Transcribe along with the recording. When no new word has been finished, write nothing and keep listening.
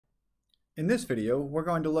In this video, we're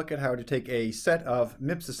going to look at how to take a set of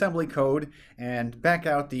MIPS assembly code and back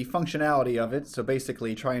out the functionality of it. So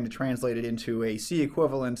basically trying to translate it into a C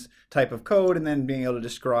equivalent type of code and then being able to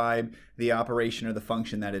describe the operation or the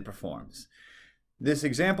function that it performs. This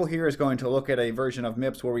example here is going to look at a version of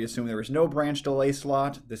MIPS where we assume there is no branch delay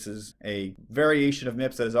slot. This is a variation of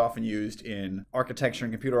MIPS that is often used in architecture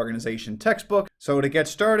and computer organization textbook. So to get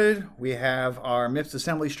started, we have our MIPS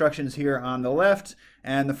assembly instructions here on the left.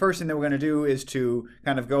 And the first thing that we're going to do is to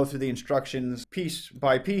kind of go through the instructions piece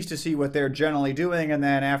by piece to see what they're generally doing. And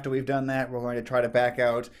then after we've done that, we're going to try to back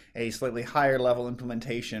out a slightly higher level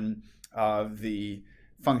implementation of the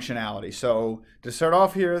functionality. So to start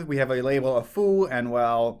off here, we have a label of foo, and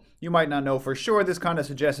while you might not know for sure, this kind of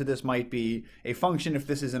suggests that this might be a function if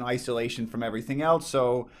this is in isolation from everything else.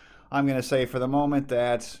 So I'm going to say for the moment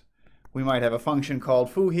that we might have a function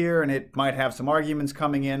called foo here, and it might have some arguments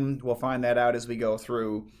coming in. We'll find that out as we go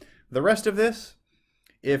through the rest of this.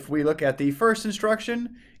 If we look at the first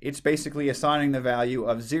instruction, it's basically assigning the value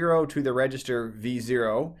of 0 to the register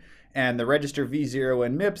V0. And the register V0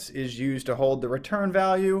 in MIPS is used to hold the return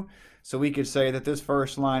value. So we could say that this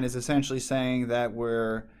first line is essentially saying that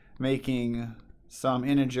we're making some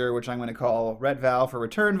integer, which I'm going to call retval for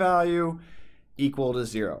return value, equal to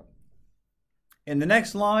 0. In the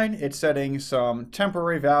next line, it's setting some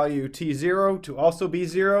temporary value t0 to also be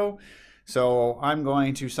 0. So I'm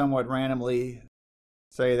going to somewhat randomly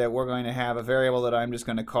say that we're going to have a variable that I'm just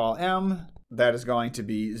going to call m that is going to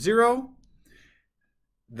be 0.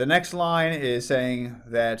 The next line is saying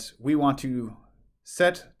that we want to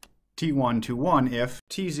set t1 to 1 if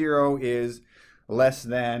t0 is less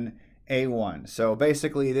than a1. So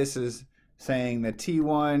basically this is saying that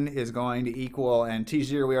t1 is going to equal, and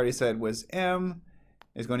t0 we already said was m,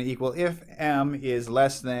 is going to equal if m is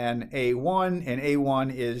less than a1, and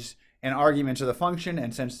a1 is an argument to the function,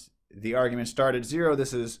 and since the argument started 0,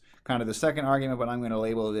 this is kind of the second argument, but I'm going to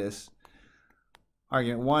label this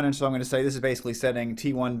argument 1, and so I'm going to say this is basically setting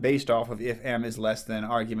t1 based off of if m is less than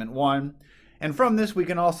argument 1. And from this we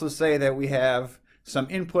can also say that we have some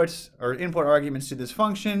inputs or input arguments to this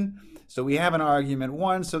function. So we have an argument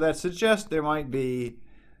 1, so that suggests there might be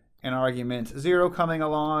an argument 0 coming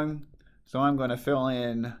along. So I'm going to fill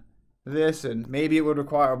in this, and maybe it would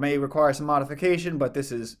require, may require some modification, but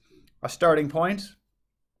this is a starting point.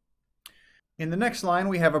 In the next line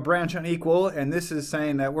we have a branch unequal, and this is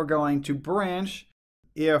saying that we're going to branch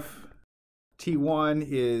if t1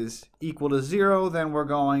 is equal to 0, then we're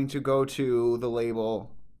going to go to the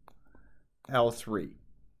label L3.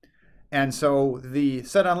 And so the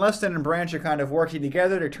set on less than and branch are kind of working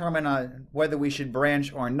together to determine whether we should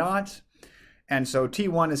branch or not. And so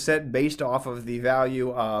t1 is set based off of the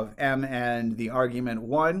value of m and the argument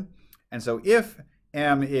 1. And so if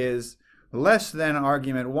m is less than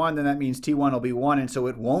argument 1, then that means t1 will be 1, and so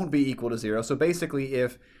it won't be equal to 0. So basically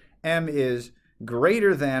if m is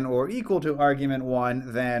greater than or equal to argument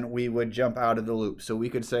 1, then we would jump out of the loop. So we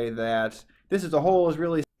could say that this as a whole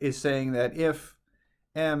is saying that if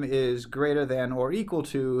m is greater than or equal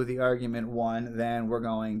to the argument 1, then we're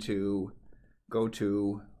going to go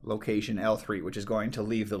to location L3, which is going to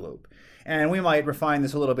leave the loop. And we might refine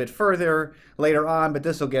this a little bit further later on, but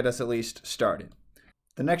this will get us at least started.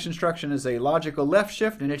 The next instruction is a logical left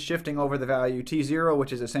shift, and it's shifting over the value t0,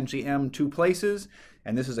 which is essentially m 2 places,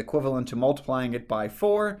 and this is equivalent to multiplying it by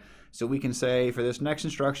 4. So we can say for this next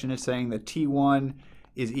instruction, it's saying that t1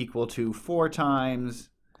 is equal to 4 times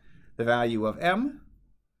the value of m.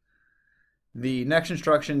 The next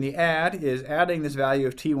instruction, the add, is adding this value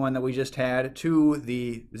of t1 that we just had to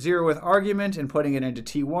the 0th argument and putting it into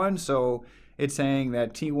t1. So it's saying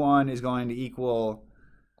that t1 is going to equal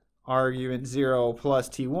argument 0 plus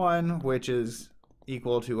t1, which is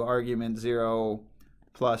equal to argument 0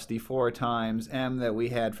 plus the 4 times m that we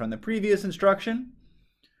had from the previous instruction.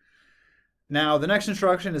 Now the next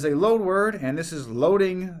instruction is a load word, and this is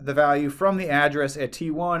loading the value from the address at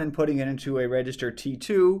t1 and putting it into a register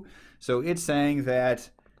t2. So it's saying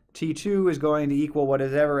that t2 is going to equal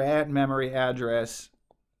whatever at memory address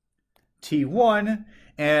t1.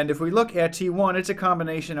 And if we look at t1, it's a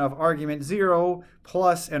combination of argument 0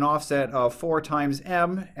 plus an offset of 4 times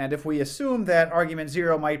m. And if we assume that argument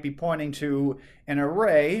 0 might be pointing to an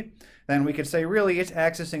array, then we could say really it's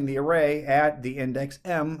accessing the array at the index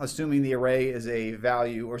m, assuming the array is a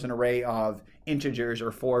value or is an array of integers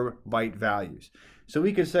or 4-byte values. So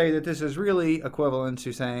we could say that this is really equivalent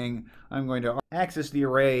to saying I'm going to access the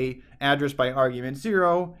array address by argument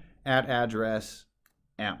 0 at address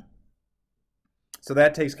m. So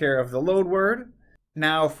that takes care of the load word.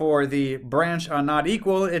 Now for the branch on not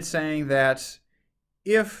equal, it's saying that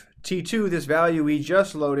if t2, this value we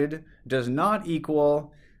just loaded, does not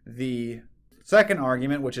equal the second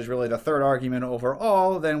argument, which is really the third argument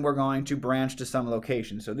overall, then we're going to branch to some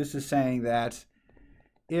location. So this is saying that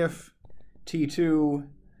if t2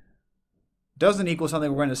 doesn't equal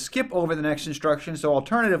something, we're going to skip over the next instruction. So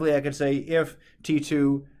alternatively, I could say if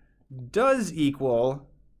t2 does equal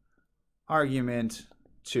argument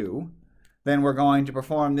 2, then we're going to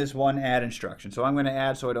perform this one add instruction. So I'm going to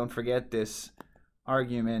add, so I don't forget, this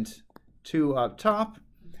argument 2 up top.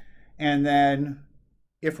 And then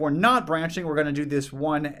if we're not branching, we're going to do this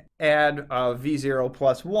one add of v0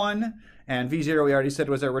 plus 1. And v0 we already said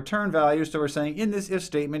was our return value. So we're saying in this if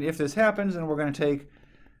statement, if this happens, then we're going to take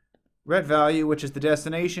ret value, which is the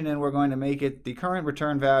destination, and we're going to make it the current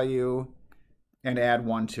return value and add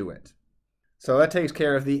 1 to it. So that takes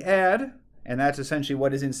care of the add, and that's essentially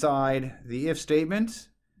what is inside the if statement,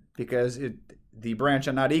 because the branch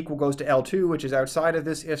on not equal goes to L2, which is outside of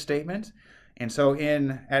this if statement. And so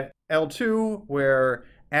at L2, we're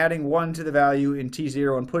adding 1 to the value in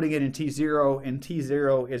t0 and putting it in t0, and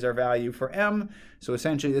t0 is our value for m. So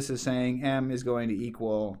essentially this is saying m is going to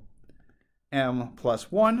equal m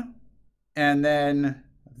plus 1. And then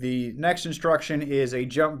the next instruction is a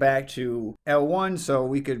jump back to L1. So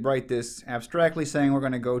we could write this abstractly, saying we're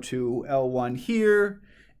going to go to L1 here.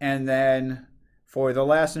 And then for the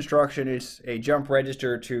last instruction, it's a jump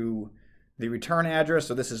register to the return address.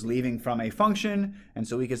 So this is leaving from a function. And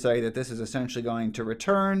so we could say that this is essentially going to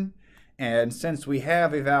return. And since we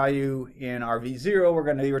have a value in our v0, we're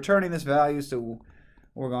going to be returning this value. So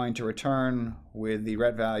we're going to return with the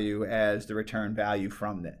ret value as the return value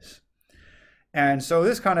from this. And so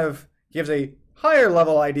this kind of gives a higher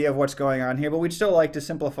level idea of what's going on here, but we'd still like to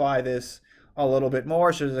simplify this a little bit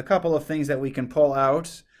more. So there's a couple of things that we can pull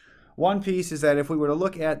out. One piece is that if we were to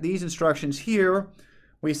look at these instructions here,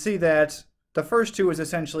 we see that the first two is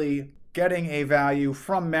essentially getting a value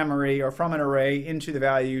from memory or from an array into the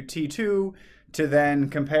value t2 to then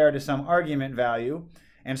compare to some argument value.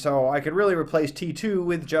 And so I could really replace t2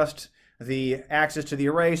 with just the access to the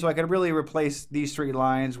array. So I could really replace these 3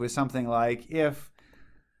 lines with something like if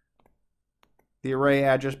the array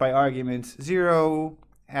address by argument 0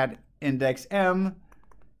 at index m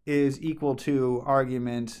is equal to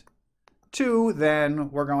argument 2,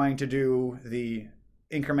 then we're going to do the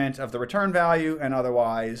increment of the return value, and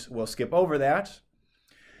otherwise we'll skip over that.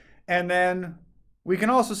 And then we can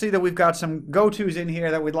also see that we've got some go-tos in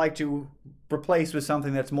here that we'd like to replace with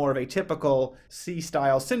something that's more of a typical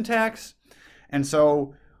C-style syntax. And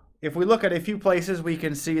so if we look at a few places, we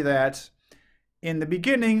can see that in the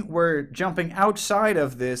beginning, we're jumping outside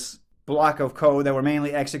of this block of code that we're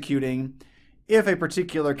mainly executing if a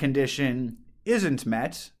particular condition isn't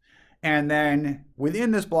met. And then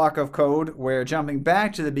within this block of code, we're jumping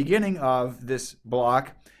back to the beginning of this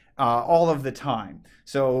block all of the time.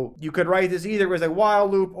 So you could write this either as a while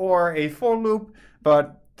loop or a for loop,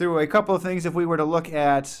 but through a couple of things, if we were to look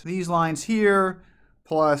at these lines here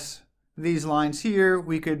plus these lines here,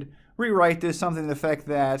 we could rewrite this something to the effect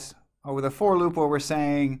that with a for loop where we're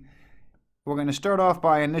saying we're going to start off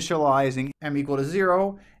by initializing m equal to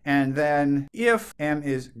 0, and then if m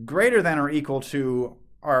is greater than or equal to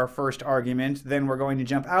our first argument, then we're going to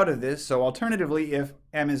jump out of this. So alternatively, if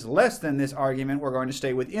m is less than this argument, we're going to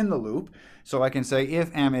stay within the loop. So I can say if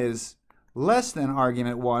m is less than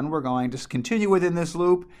argument 1, we're going to continue within this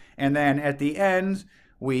loop, and then at the end,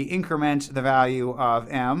 we increment the value of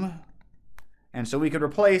m. And so we could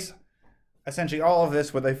replace essentially all of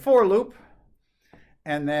this with a for loop.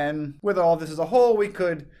 And then with all of this as a whole, we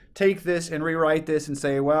could take this and rewrite this and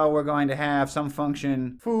say, well, we're going to have some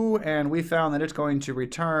function foo, and we found that it's going to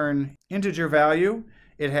return integer value.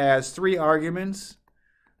 It has 3 arguments.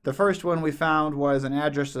 The first one we found was an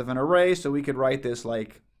address of an array, so we could write this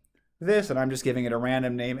like this, and I'm just giving it a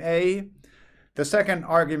random name a. The second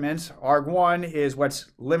argument, arg1, is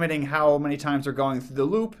what's limiting how many times we're going through the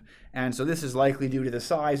loop, and so this is likely due to the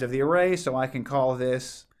size of the array, so I can call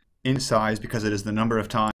this in size because it is the number of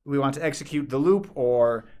times we want to execute the loop,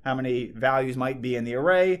 or how many values might be in the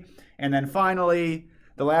array. And then finally,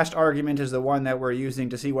 the last argument is the one that we're using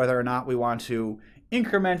to see whether or not we want to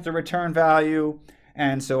increment the return value.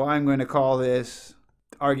 And so I'm going to call this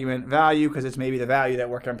argument value because it's maybe the value that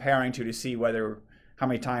we're comparing to see whether how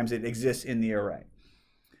many times it exists in the array.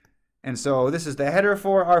 And so this is the header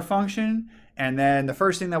for our function. And then the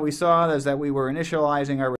first thing that we saw is that we were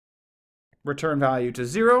initializing our return value to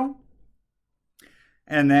 0.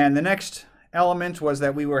 And then the next element was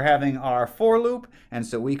that we were having our for loop. And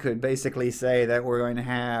so we could basically say that we're going to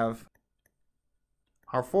have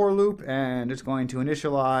our for loop, and it's going to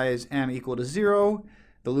initialize m equal to 0.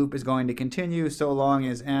 the loop is going to continue so long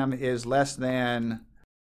as m is less than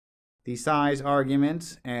the size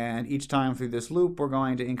argument, and each time through this loop we're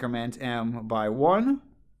going to increment m by 1.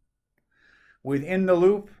 Within the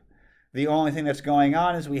loop, the only thing that's going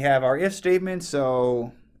on is we have our if statement,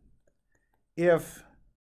 so if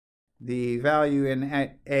the value in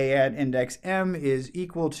A at index m is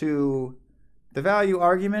equal to the value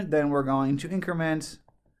argument, then we're going to increment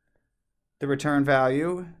the return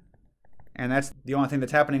value, and that's the only thing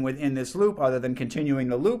that's happening within this loop other than continuing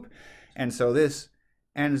the loop. And so this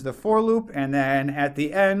ends the for loop, and then at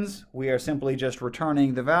the ends we are simply just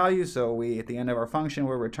returning the value. So at the end of our function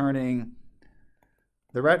we're returning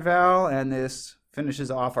the ret val, and this finishes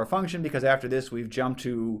off our function because after this we've jumped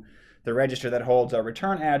to the register that holds our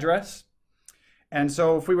return address. And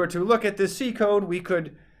so if we were to look at this C code, we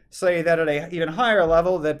could say that at an even higher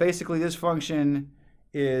level that basically this function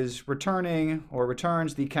is returning or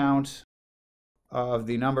returns the count of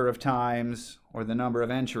the number of times or the number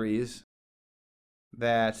of entries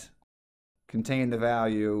that contain the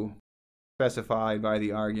value specified by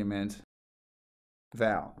the argument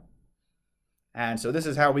val. And so this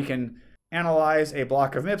is how we can analyze a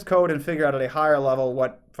block of MIPS code and figure out at a higher level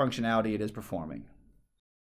what functionality it is performing.